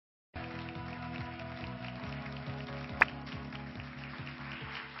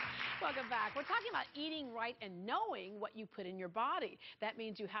Welcome back. We're talking about eating right and knowing what you put in your body. That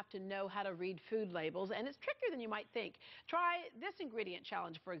means you have to know how to read food labels, and it's trickier than you might think. Try this ingredient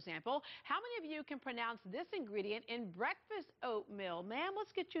challenge, for example. How many of you can pronounce this ingredient in breakfast oatmeal? Ma'am,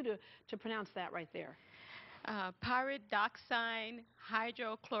 let's get you to pronounce that right there. Pyridoxine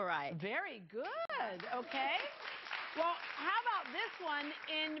hydrochloride. Very good. Okay. Well, how about this one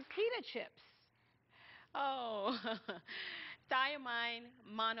in pita chips? Oh, thiamine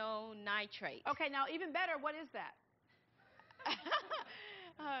mononitrate. Okay, now even better, what is that?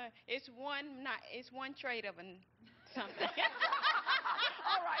 It's one trait of something.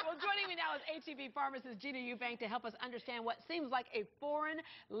 All right, well, joining me now is HEB pharmacist Gina Eubank to help us understand what seems like a foreign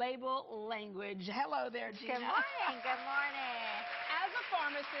label language. Hello there, Gina. Good morning. Good morning. As a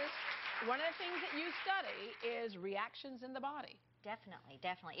pharmacist, one of the things that you study is reactions in the body. Definitely,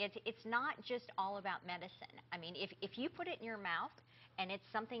 definitely. It's not just all about medicine. I mean, if you put it in your mouth and it's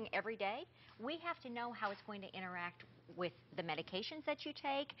something every day, we have to know how it's going to interact with the medications that you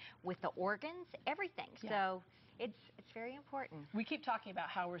take, with the organs, everything. Yeah. So it's very important. We keep talking about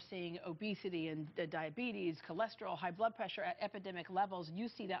how we're seeing obesity and diabetes, cholesterol, high blood pressure at epidemic levels. You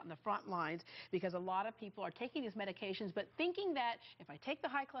see that on the front lines because a lot of people are taking these medications but thinking that if I take the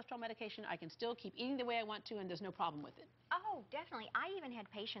high cholesterol medication, I can still keep eating the way I want to and there's no problem with it. Oh, definitely. I even had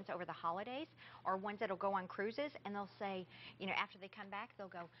patients over the holidays or ones that'll go on cruises and they'll say, you know, after they come back, they'll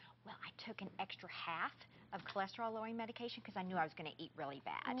go, well, I took an extra half of cholesterol lowering medication because I knew I was going to eat really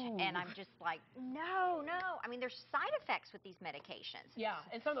bad. Ooh. And I'm just like, no. I mean, there's side effects with these medications. Yeah,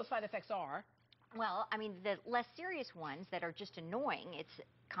 and some of those side effects are? Well, I mean, the less serious ones that are just annoying, it's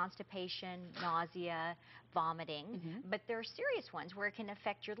constipation, nausea, vomiting, but there are serious ones where it can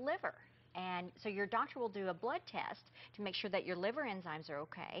affect your liver. And so your doctor will do a blood test to make sure that your liver enzymes are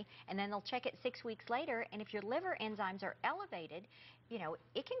okay, and then they'll check it 6 weeks later, and if your liver enzymes are elevated, you know,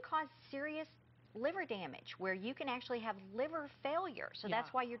 it can cause serious liver damage where you can actually have liver failure. So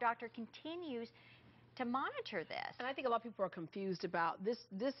that's why your doctor continues to monitor this. And I think a lot of people are confused about this.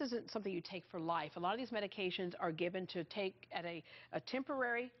 This isn't something you take for life. A lot of these medications are given to take at a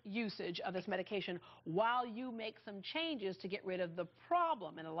temporary usage of this medication while you make some changes to get rid of the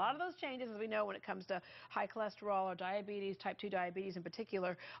problem. And a lot of those changes, as we know, when it comes to high cholesterol or diabetes, type 2 diabetes in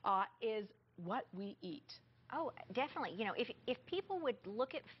particular, is what we eat. Oh, definitely. You know, if people would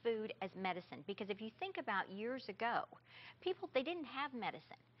look at food as medicine, because if you think about years ago, they didn't have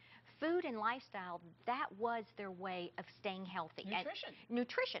medicine. Food and lifestyle, that was their way of staying healthy. Nutrition.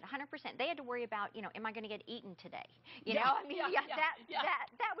 Nutrition, 100%. They had to worry about, you know, am I going to get eaten today? You know, I mean,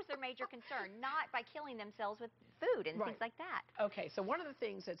 that was their major concern, not by killing themselves with food and things like that. Okay, so one of the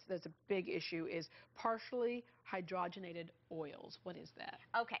things that's a big issue is partially hydrogenated oils. What is that?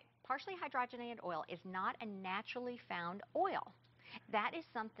 Okay, partially hydrogenated oil is not a naturally found oil. That is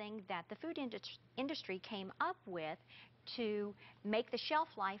something that the food industry came up with to make the shelf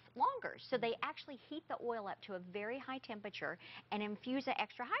life longer. So they actually heat the oil up to a very high temperature and infuse the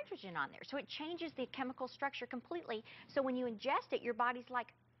extra hydrogen on there. So it changes the chemical structure completely. So when you ingest it, your body's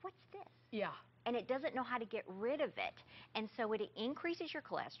like, what's this? Yeah. And it doesn't know how to get rid of it. And so it increases your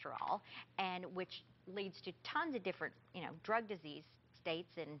cholesterol, and which leads to tons of different, you know, drug disease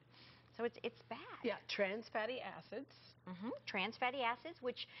states, and so it's bad. Yeah, trans fatty acids. Trans fatty acids,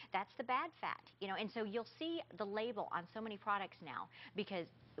 which that's the bad fat, you know, and so you'll see the label on so many products now because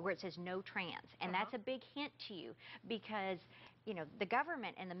where it says no trans, and that's a big hint to you because, you know, the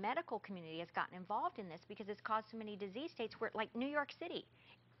government and the medical community has gotten involved in this because it's caused so many disease states where, like New York City,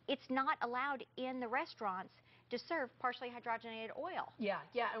 it's not allowed in the restaurants to serve partially hydrogenated oil. Yeah,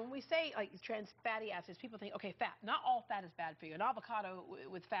 and when we say like trans fatty acids, people think, okay, fat. Not all fat is bad for you. An avocado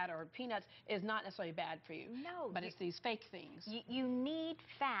with fat or peanuts is not necessarily bad for you. No. But it's these fake things. You need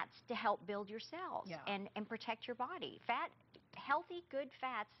fats to help build your cells and protect your body. Fat, healthy, good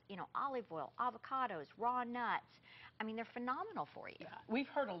fats, you know, olive oil, avocados, raw nuts, I mean, they're phenomenal for you. Yeah. We've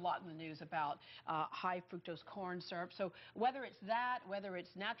heard a lot in the news about high fructose corn syrup. So whether it's that, whether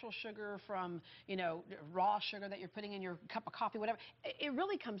it's natural sugar from, you know, raw sugar that you're putting in your cup of coffee, whatever, it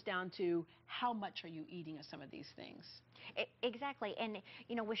really comes down to how much are you eating of some of these things. Exactly. And,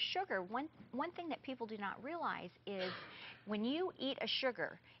 you know, with sugar, one thing that people do not realize is when you eat a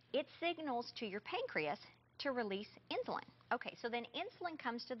sugar, it signals to your pancreas to release insulin. Okay, so then insulin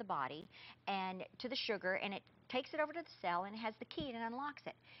comes to the body and to the sugar, and it takes it over to the cell, and it has the key and it unlocks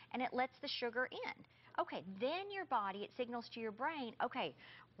it, and it lets the sugar in. Okay, then your body, it signals to your brain, okay,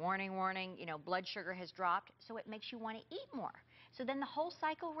 warning, warning, you know, blood sugar has dropped, so it makes you want to eat more. So then the whole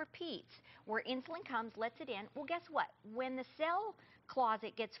cycle repeats, where insulin comes, lets it in. Well, guess what? When the cell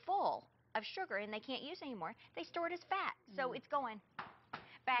closet gets full of sugar and they can't use it anymore, they store it as fat. So it's going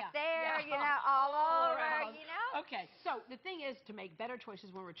back there, yeah. you know, all over, around. you know. Okay, so the thing is to make better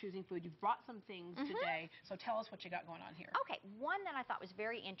choices when we're choosing food. You've brought some things today, so tell us what you got going on here. Okay, one that I thought was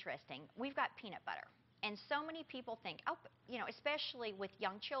very interesting, we've got peanut butter. And so many people think, oh, you know, especially with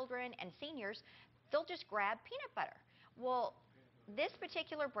young children and seniors, they'll just grab peanut butter. Well, this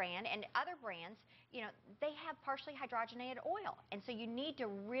particular brand and other brands, you know, they have partially hydrogenated oil. And so you need to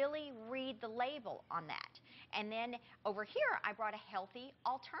really read the label on that. And then over here, I brought a healthy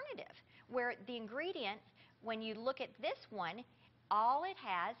alternative where the ingredients, when you look at this one, all it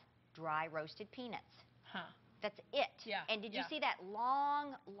has, dry roasted peanuts. Huh. That's it. Yeah, And did you see that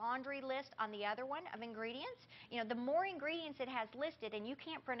long laundry list on the other one of ingredients? You know, the more ingredients it has listed and you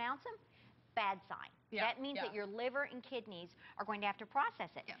can't pronounce them, bad sign. Yeah, That means that your liver and kidneys are going to have to process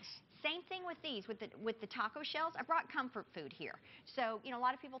it. Yes. Same thing with these, with the taco shells. I brought comfort food here. So, you know, a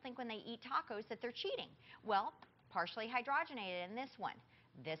lot of people think when they eat tacos that they're cheating. Well, partially hydrogenated in this one.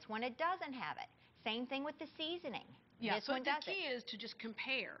 This one, it doesn't have it. Same thing with the seasoning. Yeah, this so one the does key it. is to just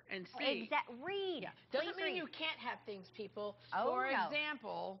compare and see. Read. Yeah. Doesn't Please mean read. you can't have things, people. Oh, For no.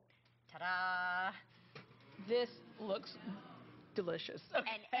 example, Ta-da! this looks delicious. Okay.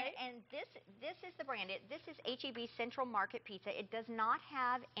 And this is the brand. This is H-E-B Central Market Pizza. It does not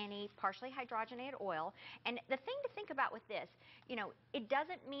have any partially hydrogenated oil. And the thing to think about with this, you know, it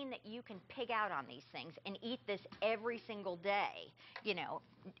doesn't mean that you can pig out on these things and eat this every single day, you know,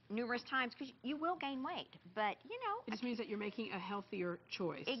 numerous times, because you will gain weight. But, you know. It just means that you're making a healthier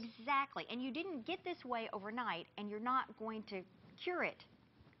choice. Exactly. And you didn't get this way overnight, and you're not going to cure it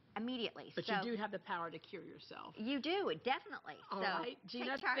immediately. But so you do have the power to cure yourself. You do, definitely. All so right,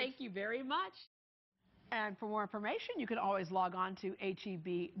 Gina, take charge. thank you very much. And for more information, you can always log on to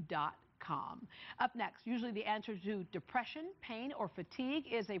heb.com. Up next, usually the answer to depression, pain, or fatigue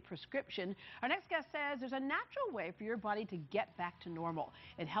is a prescription. Our next guest says there's a natural way for your body to get back to normal.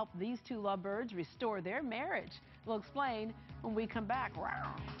 It helped these two lovebirds restore their marriage. We'll explain when we come back.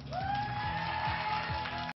 Wow.